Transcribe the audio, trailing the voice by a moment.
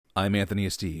I'm Anthony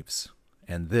Esteves,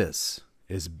 and this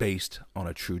is based on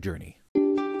a true journey.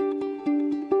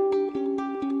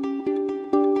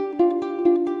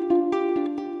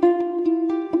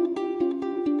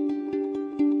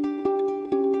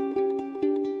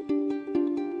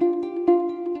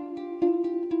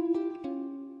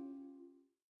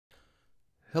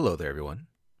 Hello there, everyone.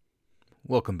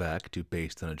 Welcome back to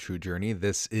Based on a True Journey.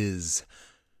 This is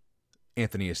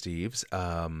Anthony Esteves.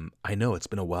 I know it's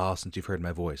been a while since you've heard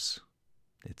my voice.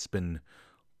 It's been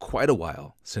quite a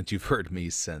while since you've heard me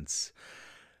since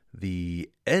the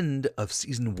end of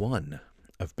Season 1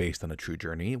 of Based on a True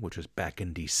Journey, which was back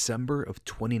in December of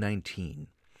 2019.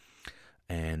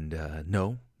 And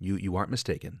no, you aren't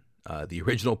mistaken. The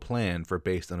original plan for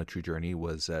Based on a True Journey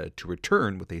was to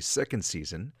return with a second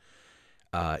season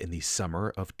in the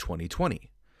summer of 2020.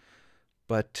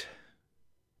 But,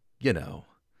 you know,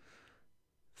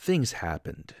 things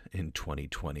happened in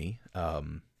 2020.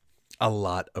 A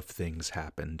lot of things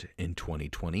happened in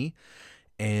 2020.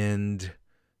 And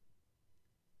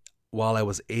while I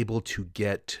was able to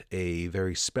get a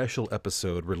very special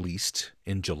episode released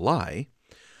in July,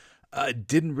 I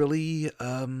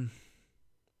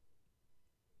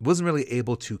wasn't really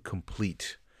able to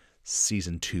complete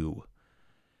Season 2,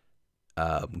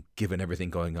 given everything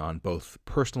going on both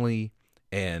personally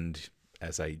and,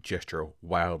 as I gesture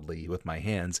wildly with my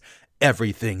hands,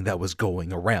 everything that was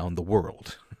going around the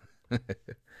world.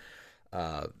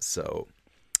 So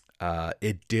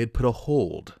it did put a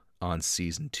hold on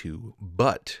Season 2,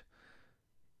 but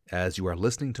as you are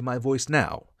listening to my voice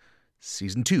now,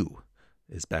 Season 2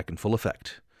 is back in full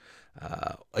effect.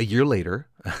 A year later,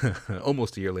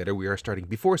 almost a year later, we are starting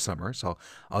before summer, so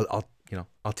I'll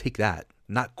take that.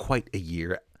 Not quite a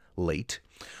year late,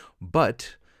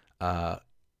 but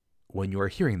when you are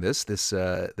hearing this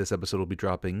episode will be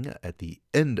dropping at the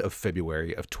end of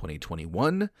February of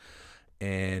 2021.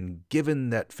 And given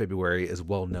that February is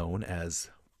well known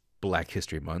as Black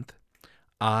History Month,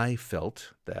 I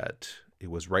felt that it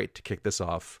was right to kick this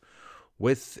off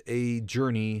with a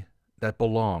journey that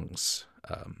belongs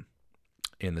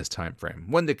in this time frame.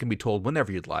 One that can be told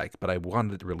whenever you'd like, but I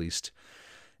wanted it released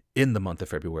in the month of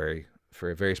February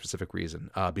for a very specific reason.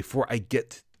 Before I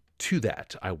get to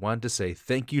that, I wanted to say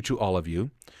thank you to all of you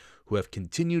who have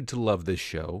continued to love this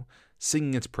show,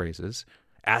 singing its praises,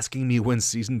 asking me when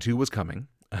Season 2 was coming.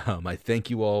 I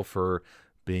thank you all for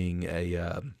being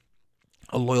a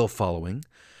loyal following.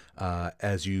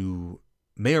 As you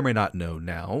may or may not know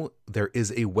now, there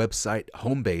is a website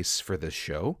home base for this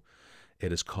show.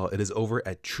 It is over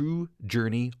at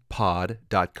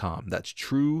truejourneypod.com. That's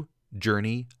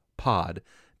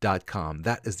truejourneypod.com.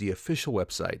 That is the official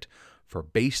website for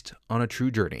Based on a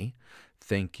True Journey.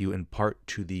 Thank you in part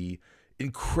to the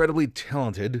incredibly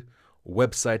talented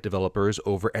website developers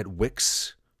over at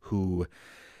Wix who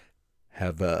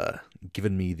have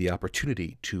given me the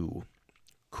opportunity to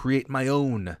create my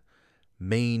own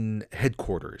main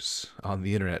headquarters on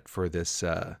the internet for this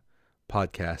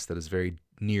podcast that is very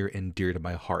near and dear to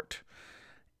my heart.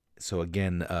 So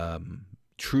again,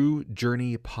 True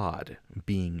Journey Pod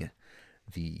being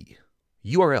the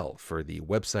URL for the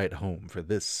website home for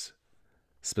this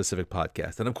specific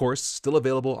podcast. And of course, still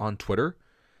available on Twitter.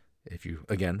 If you,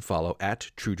 again, follow at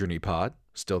True Journey Pod,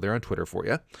 still there on Twitter for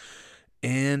you.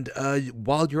 And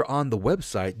while you're on the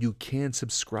website, you can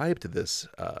subscribe to this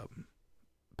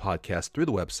podcast through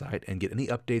the website and get any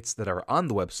updates that are on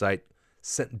the website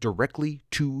sent directly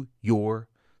to your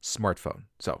smartphone.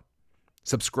 So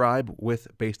subscribe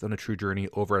with Based on a True Journey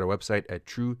over at our website at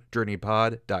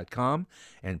truejourneypod.com.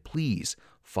 And please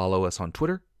follow us on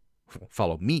Twitter.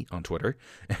 Follow me on Twitter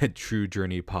at True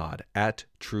Journey Pod, at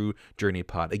True Journey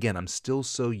Pod. Again, I'm still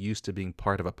so used to being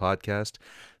part of a podcast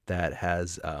that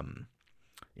has,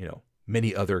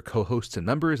 many other co-hosts and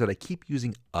members that I keep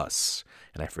using us.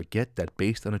 And I forget that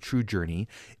Based on a True Journey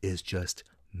is just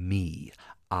me.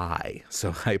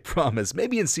 So I promise,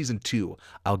 maybe in Season 2,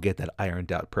 I'll get that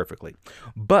ironed out perfectly.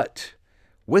 But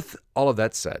with all of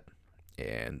that said,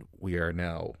 and we are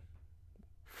now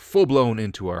full-blown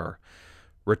into our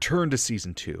return to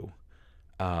Season 2.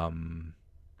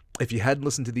 If you hadn't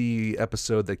listened to the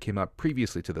episode that came out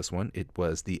previously to this one, it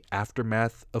was the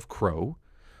Aftermath of Crow,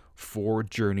 4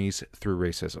 Journeys Through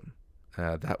Racism.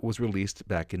 That was released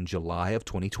back in July of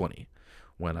 2020,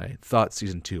 when I thought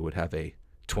Season 2 would have a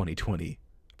 2020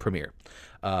 premiere.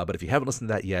 But if you haven't listened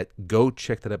to that yet, go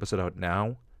check that episode out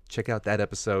now. Check out that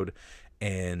episode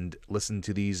and listen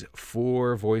to these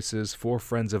 4 voices, 4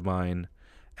 friends of mine,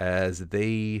 as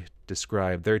they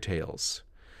describe their tales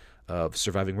of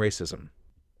surviving racism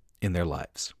in their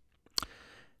lives.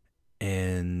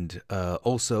 And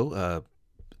also,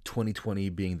 2020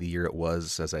 being the year it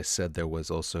was, as I said, there was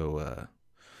also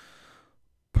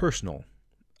personal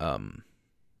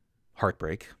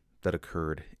heartbreak that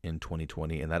occurred in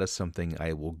 2020, and that is something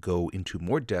I will go into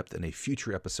more depth in a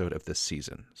future episode of this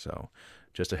season. So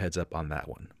just a heads up on that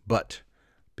one. But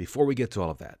before we get to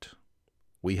all of that,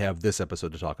 we have this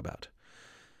episode to talk about.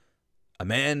 A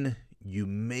man you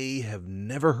may have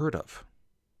never heard of.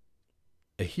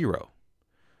 A hero.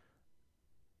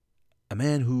 A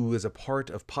man who is a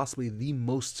part of possibly the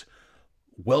most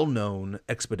well-known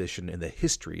expedition in the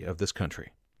history of this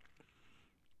country.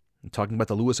 I'm talking about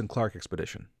the Lewis and Clark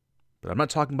expedition. But I'm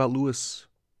not talking about Lewis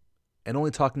and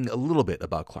only talking a little bit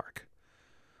about Clark.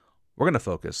 We're going to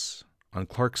focus on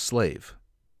Clark's slave,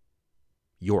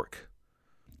 York,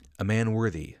 a man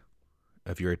worthy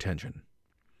of your attention.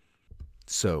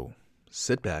 So,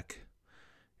 sit back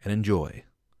and enjoy.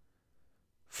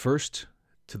 First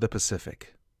to the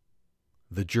Pacific,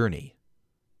 the journey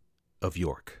of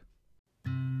York.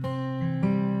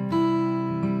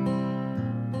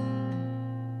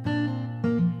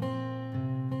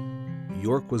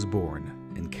 York was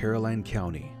born in Caroline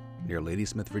County near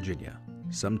Ladysmith, Virginia,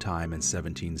 sometime in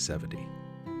 1770.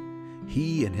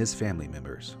 He and his family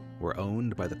members were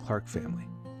owned by the Clark family,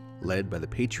 led by the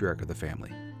patriarch of the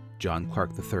family, John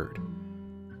Clark III.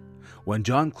 When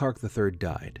John Clark III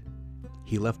died,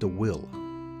 he left a will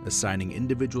assigning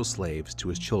individual slaves to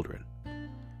his children.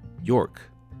 York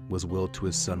was willed to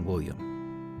his son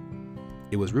William.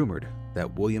 It was rumored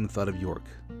that William thought of York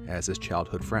as his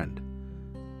childhood friend,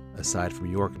 aside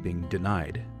from York being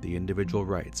denied the individual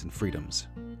rights and freedoms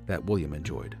that William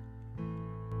enjoyed.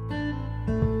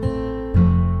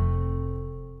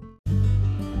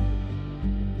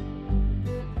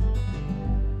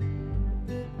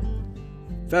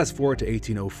 Fast forward to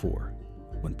 1804,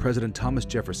 when President Thomas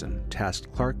Jefferson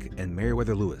tasked Clark and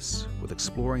Meriwether Lewis with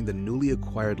exploring the newly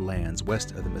acquired lands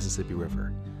west of the Mississippi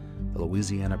River, the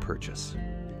Louisiana Purchase.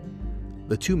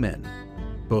 The two men,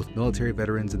 both military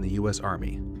veterans in the U.S.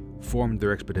 Army, formed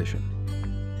their expedition,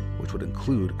 which would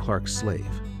include Clark's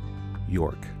slave,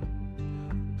 York.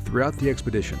 Throughout the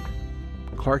expedition,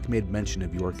 Clark made mention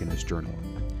of York in his journal.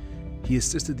 He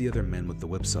assisted the other men with the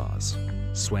whipsaws,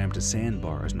 swam to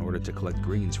sandbars in order to collect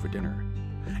greens for dinner,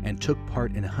 and took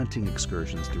part in hunting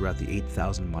excursions throughout the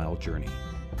 8,000-mile journey.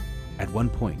 At one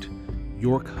point,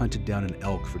 York hunted down an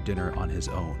elk for dinner on his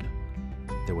own.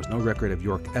 There was no record of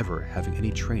York ever having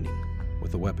any training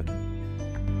with a weapon.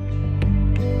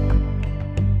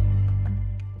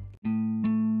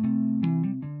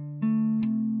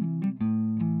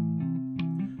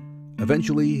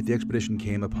 Eventually, the expedition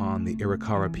came upon the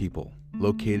Arikara people,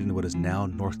 located in what is now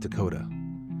North Dakota.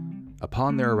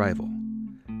 Upon their arrival,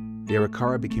 the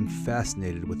Arikara became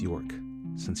fascinated with York,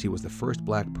 since he was the first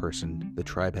black person the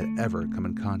tribe had ever come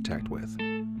in contact with.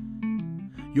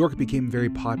 York became very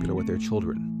popular with their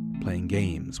children, playing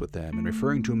games with them and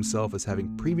referring to himself as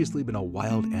having previously been a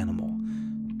wild animal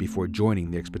before joining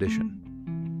the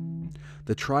expedition.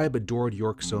 The tribe adored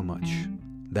York so much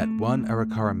that one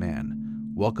Arikara man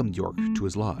welcomed York to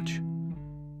his lodge.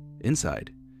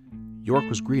 Inside, York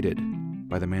was greeted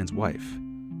by the man's wife,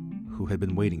 who had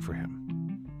been waiting for him.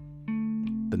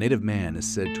 The native man is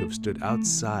said to have stood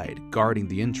outside guarding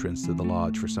the entrance to the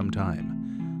lodge for some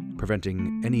time,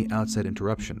 preventing any outside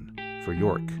interruption for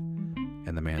York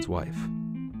and the man's wife.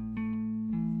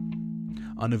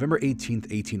 On November 18,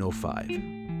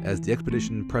 1805, as the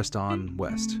expedition pressed on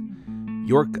west,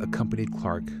 York accompanied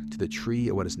Clark to the tree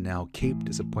at what is now Cape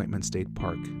Disappointment State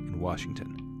Park in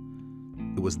Washington.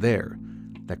 It was there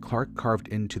that Clark carved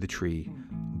into the tree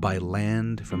 "By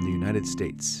land from the United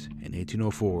States" in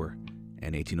 1804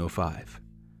 and 1805.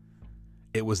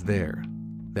 It was there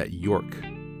that York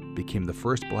became the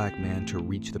first black man to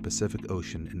reach the Pacific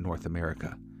Ocean in North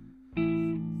America.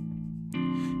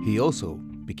 He also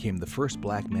became the first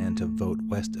black man to vote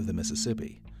west of the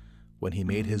Mississippi when he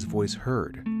made his voice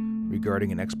heard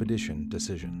regarding an expedition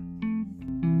decision.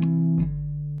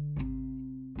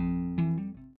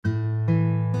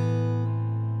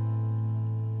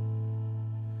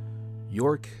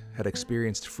 York had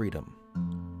experienced freedom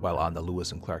while on the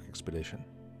Lewis and Clark expedition.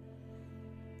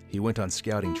 He went on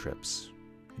scouting trips,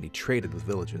 and he traded with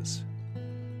villages.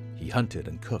 He hunted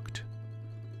and cooked.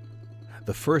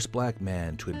 The first black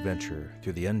man to adventure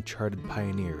through the uncharted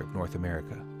pioneer of North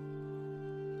America.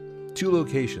 2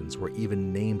 locations were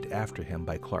even named after him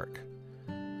by Clark: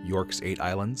 York's 8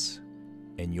 Islands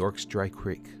and York's Dry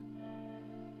Creek.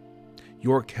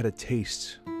 York had a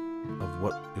taste of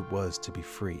what it was to be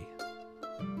free,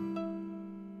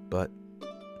 but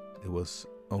it was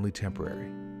only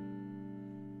temporary.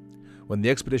 When the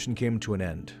expedition came to an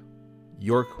end,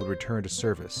 York would return to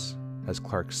service as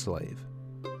Clark's slave.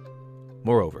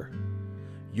 Moreover,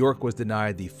 York was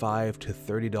denied the $5 to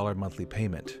 $30 monthly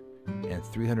payment and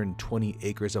 320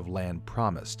 acres of land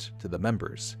promised to the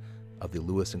members of the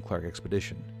Lewis and Clark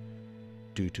expedition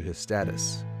due to his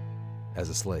status as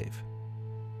a slave.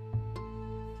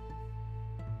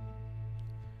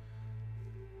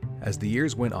 As the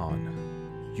years went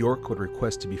on, York would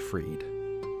request to be freed,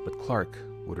 but Clark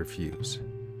would refuse.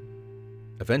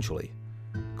 Eventually,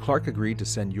 Clark agreed to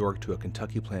send York to a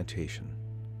Kentucky plantation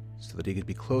so that he could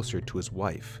be closer to his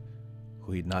wife,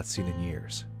 who he'd not seen in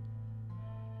years.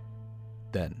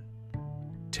 Then,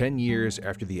 10 years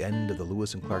after the end of the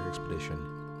Lewis and Clark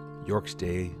expedition, York's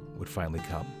day would finally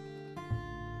come.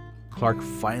 Clark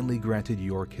finally granted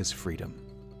York his freedom.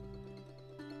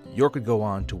 York would go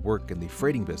on to work in the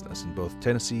freighting business in both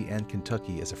Tennessee and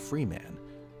Kentucky as a free man,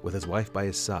 with his wife by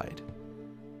his side,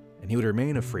 and he would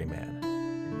remain a free man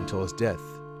until his death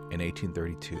in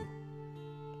 1832.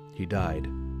 He died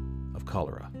of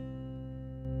cholera.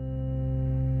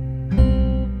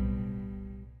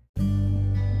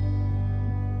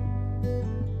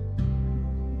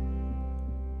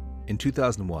 In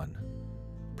 2001,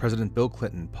 President Bill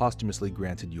Clinton posthumously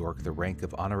granted York the rank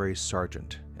of Honorary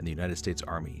Sergeant in the United States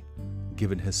Army,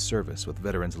 given his service with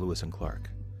veterans Lewis and Clark.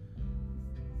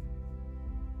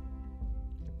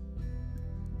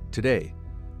 Today,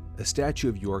 a statue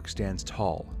of York stands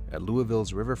tall at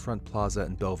Louisville's Riverfront Plaza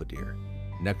in Belvedere,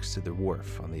 next to the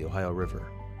wharf on the Ohio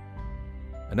River.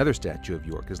 Another statue of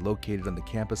York is located on the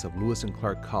campus of Lewis and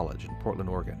Clark College in Portland,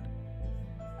 Oregon.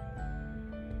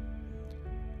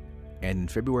 And in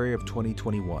February of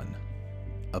 2021,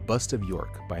 a bust of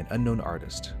York by an unknown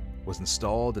artist was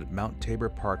installed at Mount Tabor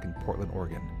Park in Portland,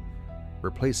 Oregon,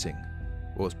 replacing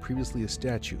what was previously a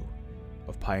statue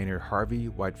of pioneer Harvey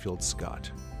Whitefield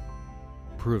Scott,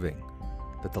 proving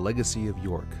that the legacy of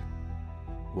York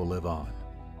will live on.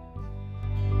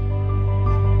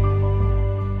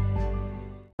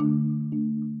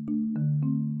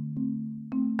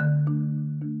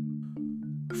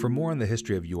 For more on the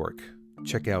history of York,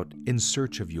 check out In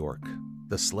Search of York,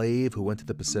 The Slave Who Went to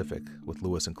the Pacific with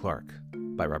Lewis and Clark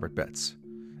by Robert Betts,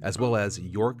 as well as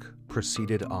York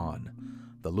Proceeded On,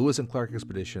 The Lewis and Clark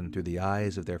Expedition Through the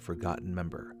Eyes of Their Forgotten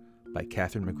Member by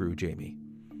Catherine McGrew Jamie.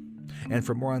 And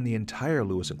for more on the entire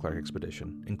Lewis and Clark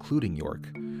expedition, including York,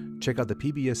 check out the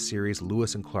PBS series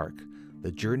Lewis and Clark,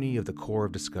 The Journey of the Corps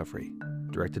of Discovery,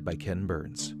 directed by Ken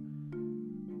Burns.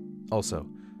 Also,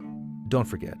 don't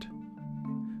forget,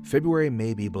 February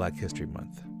may be Black History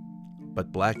Month,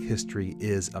 but Black history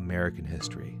is American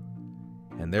history,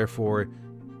 and therefore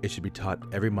it should be taught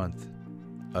every month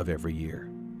of every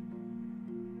year.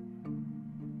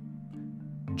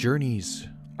 Journeys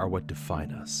are what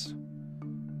define us.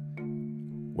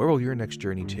 Where will your next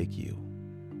journey take you?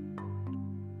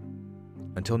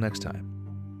 Until next time,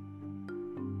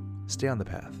 stay on the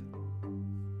path.